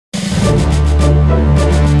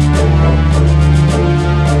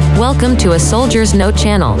Welcome to a Soldier's Note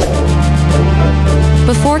channel.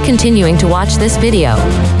 Before continuing to watch this video,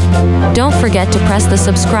 don't forget to press the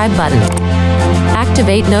subscribe button,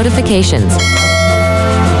 activate notifications,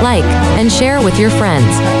 like, and share with your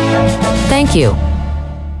friends. Thank you.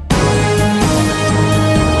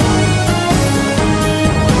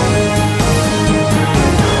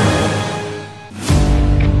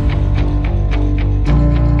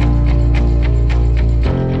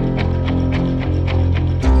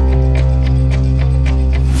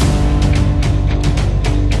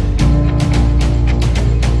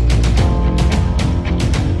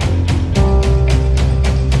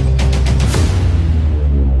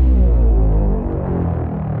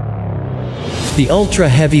 The Ultra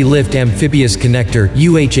Heavy-Lift Amphibious Connector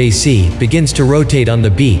 (UHAC) begins to rotate on the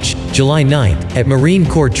beach, July 9th, at Marine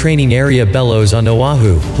Corps Training Area Bellows on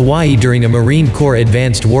Oahu, Hawaii during a Marine Corps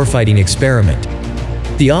Advanced Warfighting Experiment.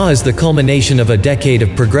 The AW is the culmination of a decade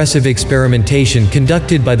of progressive experimentation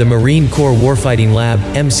conducted by the Marine Corps Warfighting Lab,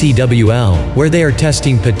 MCWL, where they are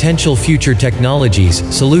testing potential future technologies,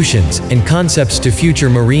 solutions, and concepts to future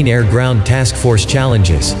Marine Air-Ground Task Force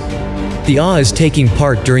challenges. The AW is taking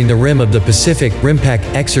part during the Rim of the Pacific RIMPAC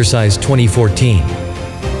exercise 2014.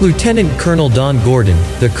 Lieutenant Colonel Don Gordon,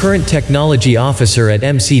 the current technology officer at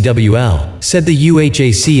MCWL, said the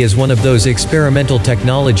UHAC is one of those experimental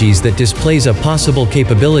technologies that displays a possible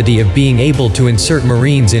capability of being able to insert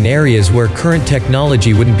Marines in areas where current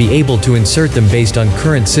technology wouldn't be able to insert them based on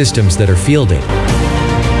current systems that are fielded.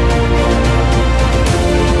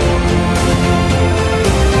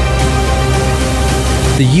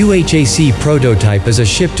 The UHAC prototype is a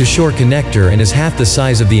ship-to-shore connector and is half the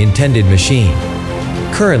size of the intended machine.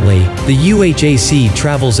 Currently, the UHAC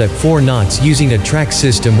travels at 4 knots using a track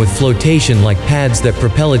system with flotation-like pads that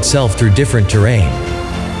propel itself through different terrain.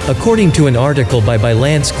 According to an article by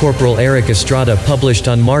Lance Corporal Eric Estrada published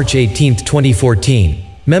on March 18, 2014,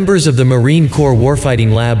 members of the Marine Corps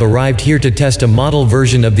Warfighting Lab arrived here to test a model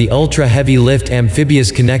version of the Ultra Heavy-Lift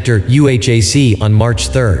Amphibious Connector (UHAC) on March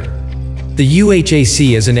 3. The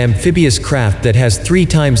UHAC is an amphibious craft that has 3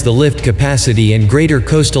 times the lift capacity and greater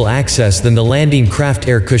coastal access than the Landing Craft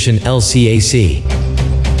Air Cushion (LCAC).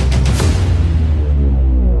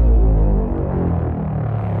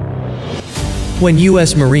 When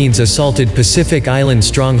U.S. Marines assaulted Pacific Island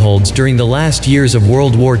strongholds during the last years of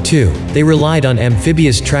World War II, they relied on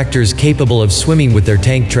amphibious tractors capable of swimming with their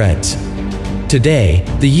tank treads. Today,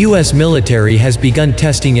 the U.S. military has begun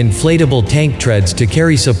testing inflatable tank treads to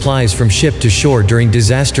carry supplies from ship to shore during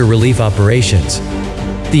disaster relief operations.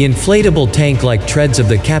 The inflatable tank-like treads of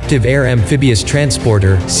the Captive Air Amphibious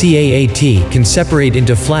Transporter (CAAT) can separate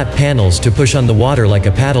into flat panels to push on the water like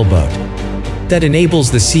a paddle boat. That enables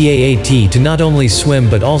the CAAT to not only swim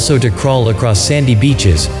but also to crawl across sandy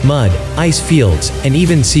beaches, mud, ice fields, and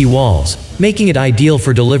even sea walls, making it ideal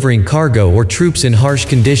for delivering cargo or troops in harsh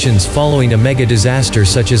conditions following a mega disaster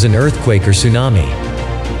such as an earthquake or tsunami.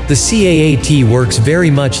 The CAAT works very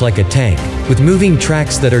much like a tank, with moving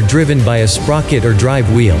tracks that are driven by a sprocket or drive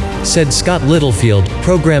wheel, said Scott Littlefield,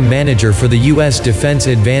 program manager for the U.S. Defense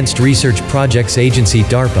Advanced Research Projects Agency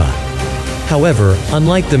 (DARPA). However,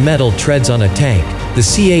 unlike the metal treads on a tank, the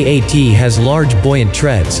CAAT has large buoyant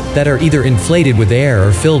treads that are either inflated with air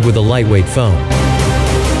or filled with a lightweight foam.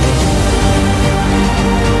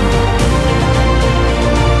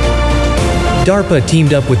 DARPA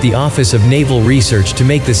teamed up with the Office of Naval Research to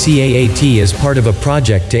make the CAAT as part of a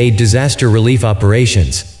project to aid disaster relief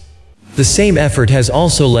operations. The same effort has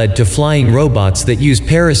also led to flying robots that use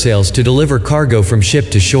parasails to deliver cargo from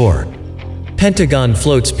ship to shore. Pentagon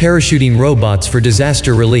floats parachuting robots for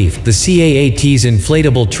disaster relief. The CAAT's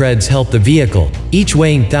inflatable treads help the vehicle, each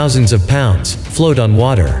weighing thousands of pounds, float on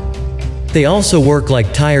water. They also work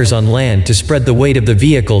like tires on land to spread the weight of the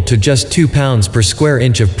vehicle to just 2 pounds per square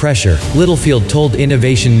inch of pressure, Littlefield told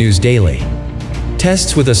Innovation News Daily.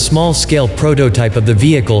 Tests with a small-scale prototype of the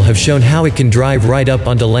vehicle have shown how it can drive right up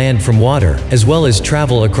onto land from water, as well as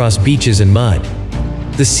travel across beaches and mud.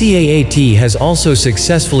 The CAAT has also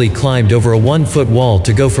successfully climbed over a 1-foot wall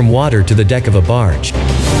to go from water to the deck of a barge.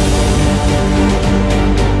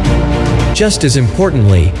 Just as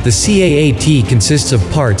importantly, the CAAT consists of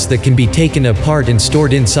parts that can be taken apart and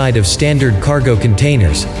stored inside of standard cargo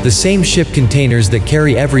containers, the same ship containers that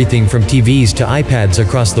carry everything from TVs to iPads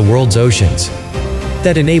across the world's oceans.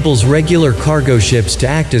 That enables regular cargo ships to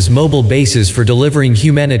act as mobile bases for delivering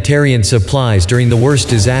humanitarian supplies during the worst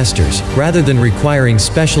disasters, rather than requiring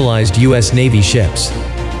specialized U.S. Navy ships.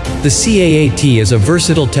 The CAAT is a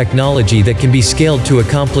versatile technology that can be scaled to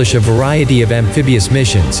accomplish a variety of amphibious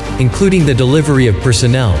missions, including the delivery of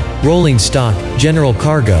personnel, rolling stock, general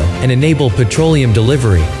cargo, and enable petroleum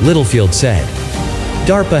delivery, Littlefield said.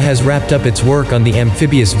 DARPA has wrapped up its work on the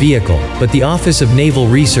amphibious vehicle, but the Office of Naval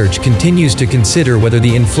Research continues to consider whether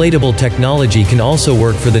the inflatable technology can also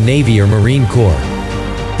work for the Navy or Marine Corps.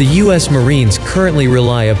 The U.S. Marines currently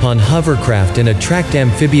rely upon hovercraft and a tracked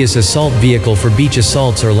amphibious assault vehicle for beach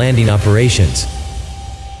assaults or landing operations.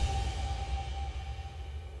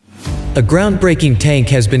 A groundbreaking tank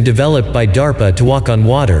has been developed by DARPA to walk on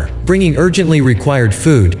water, bringing urgently required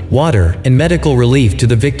food, water, and medical relief to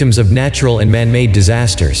the victims of natural and man-made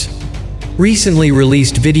disasters. Recently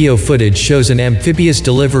released video footage shows an amphibious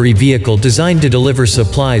delivery vehicle designed to deliver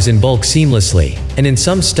supplies in bulk seamlessly, and in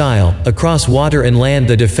some style, across water and land.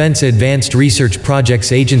 The Defense Advanced Research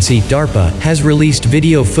Projects Agency, DARPA, has released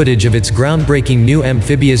video footage of its groundbreaking new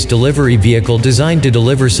amphibious delivery vehicle designed to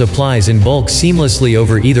deliver supplies in bulk seamlessly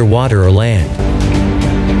over either water or land.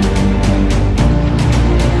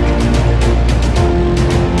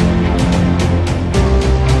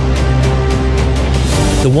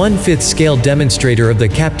 The 1/5 scale demonstrator of the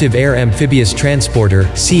Captive Air Amphibious Transporter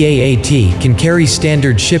 (CAAT) can carry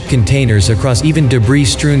standard ship containers across even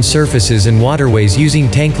debris-strewn surfaces and waterways using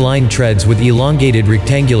tank-lined treads with elongated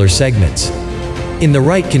rectangular segments. In the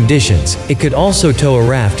right conditions, it could also tow a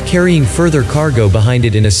raft carrying further cargo behind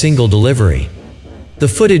it in a single delivery. The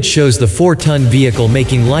footage shows the 4-ton vehicle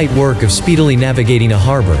making light work of speedily navigating a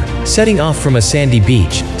harbor, setting off from a sandy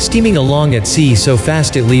beach, steaming along at sea so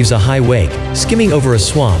fast it leaves a high wake, skimming over a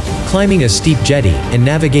swamp, climbing a steep jetty, and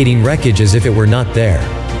navigating wreckage as if it were not there.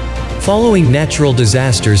 Following natural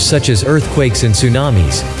disasters such as earthquakes and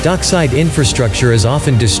tsunamis, dockside infrastructure is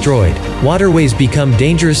often destroyed, waterways become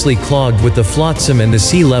dangerously clogged with the flotsam, and the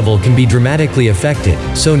sea level can be dramatically affected,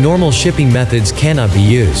 so normal shipping methods cannot be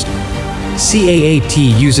used.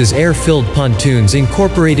 CAAT uses air-filled pontoons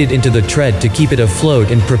incorporated into the tread to keep it afloat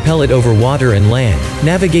and propel it over water and land,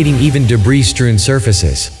 navigating even debris-strewn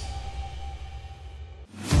surfaces.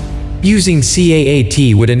 Using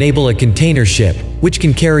CAAT would enable a container ship, which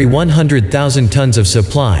can carry 100,000 tons of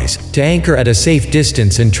supplies, to anchor at a safe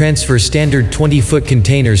distance and transfer standard 20-foot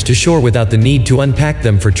containers to shore without the need to unpack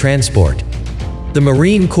them for transport. The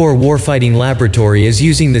Marine Corps Warfighting Laboratory is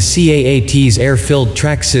using the CAAT's air-filled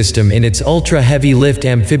track system in its Ultra Heavy-Lift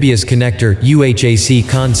Amphibious Connector (UHAC)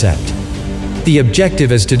 concept. The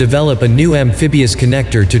objective is to develop a new amphibious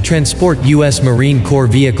connector to transport U.S. Marine Corps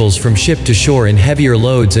vehicles from ship to shore in heavier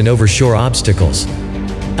loads and over shore obstacles.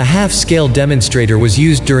 A half-scale demonstrator was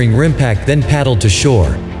used during RIMPAC, then paddled to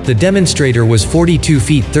shore. The demonstrator was 42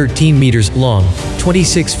 feet 13 meters long,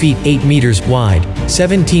 26 feet 8 meters wide,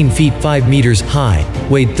 17 feet 5 meters high,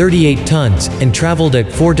 weighed 38 tons, and traveled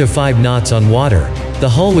at 4 to 5 knots on water. The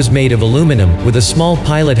hull was made of aluminum, with a small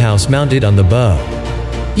pilot house mounted on the bow.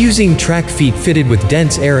 Using track feet fitted with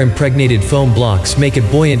dense air-impregnated foam blocks make it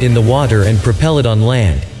buoyant in the water and propel it on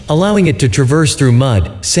land, allowing it to traverse through mud,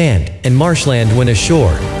 sand, and marshland when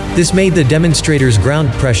ashore. This made the demonstrator's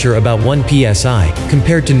ground pressure about 1 psi,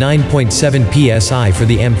 compared to 9.7 psi for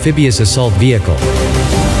the amphibious assault vehicle.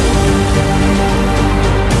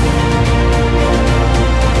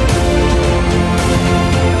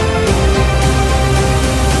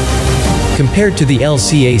 Compared to the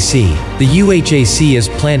LCAC, the UHAC is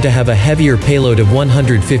planned to have a heavier payload of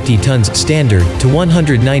 150 tons standard to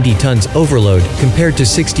 190 tons overload compared to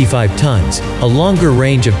 65 tons, a longer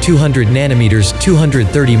range of 200 nanometers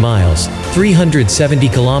 230 miles, 370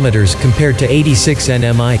 kilometers compared to 86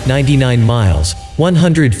 nmi 99 miles,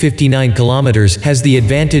 159 kilometers has the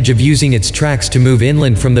advantage of using its tracks to move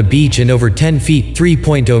inland from the beach and over 10 feet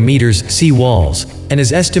 3.0 meters sea walls, and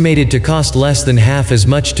is estimated to cost less than half as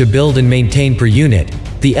much to build and maintain per unit.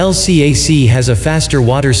 The LCAC has a faster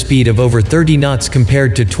water speed of over 30 knots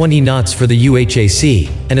compared to 20 knots for the UHAC,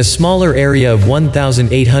 and a smaller area of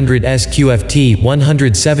 1,800 sqft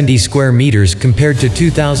 170 square meters compared to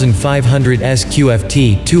 2,500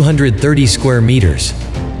 sqft 230 square meters.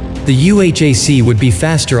 The UHAC would be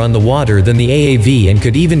faster on the water than the AAV and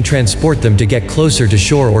could even transport them to get closer to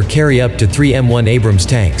shore or carry up to 3 M1 Abrams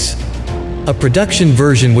tanks. A production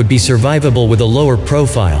version would be survivable with a lower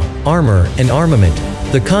profile, armor, and armament.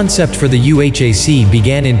 The concept for the UHAC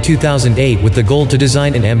began in 2008 with the goal to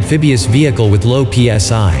design an amphibious vehicle with low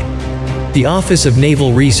PSI. The Office of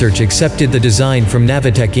Naval Research accepted the design from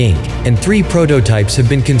Navitec Inc., and 3 prototypes have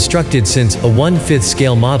been constructed since: a 1/5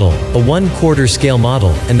 scale model, a 1/4 scale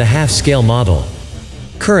model, and the half-scale model.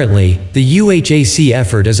 Currently, the UHAC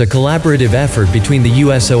effort is a collaborative effort between the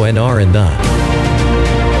USONR and the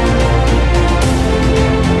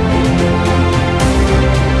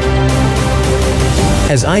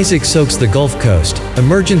As Isaac soaks the Gulf Coast,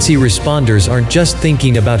 emergency responders aren't just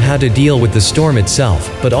thinking about how to deal with the storm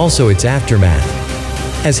itself, but also its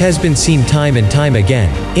aftermath. As has been seen time and time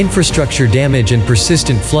again, infrastructure damage and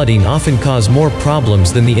persistent flooding often cause more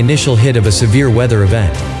problems than the initial hit of a severe weather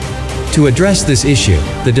event. To address this issue,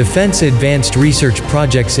 the Defense Advanced Research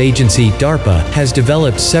Projects Agency (DARPA) has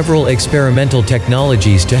developed several experimental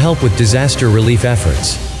technologies to help with disaster relief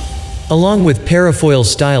efforts. Along with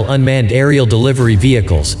parafoil-style unmanned aerial delivery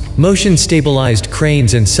vehicles, motion-stabilized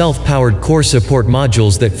cranes and self-powered core support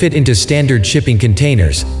modules that fit into standard shipping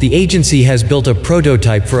containers, the agency has built a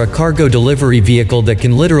prototype for a cargo delivery vehicle that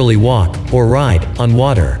can literally walk, or ride, on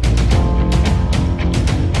water.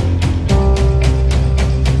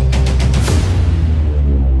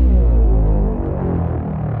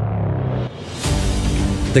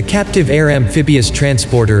 The Captive Air Amphibious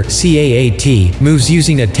Transporter (CAAT) moves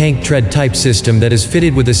using a tank tread type system that is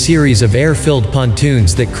fitted with a series of air-filled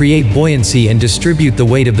pontoons that create buoyancy and distribute the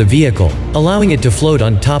weight of the vehicle, allowing it to float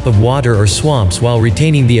on top of water or swamps while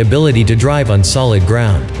retaining the ability to drive on solid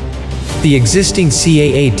ground. The existing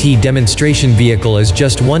CAAT demonstration vehicle is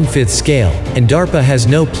just 1/5 scale, and DARPA has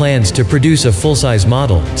no plans to produce a full-size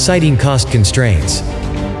model, citing cost constraints.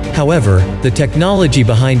 However, the technology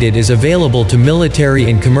behind it is available to military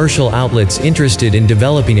and commercial outlets interested in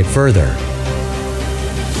developing it further.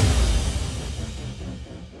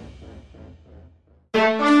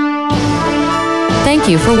 Thank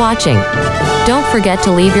you for watching. Don't forget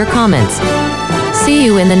to leave your comments. See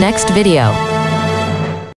you in the next video.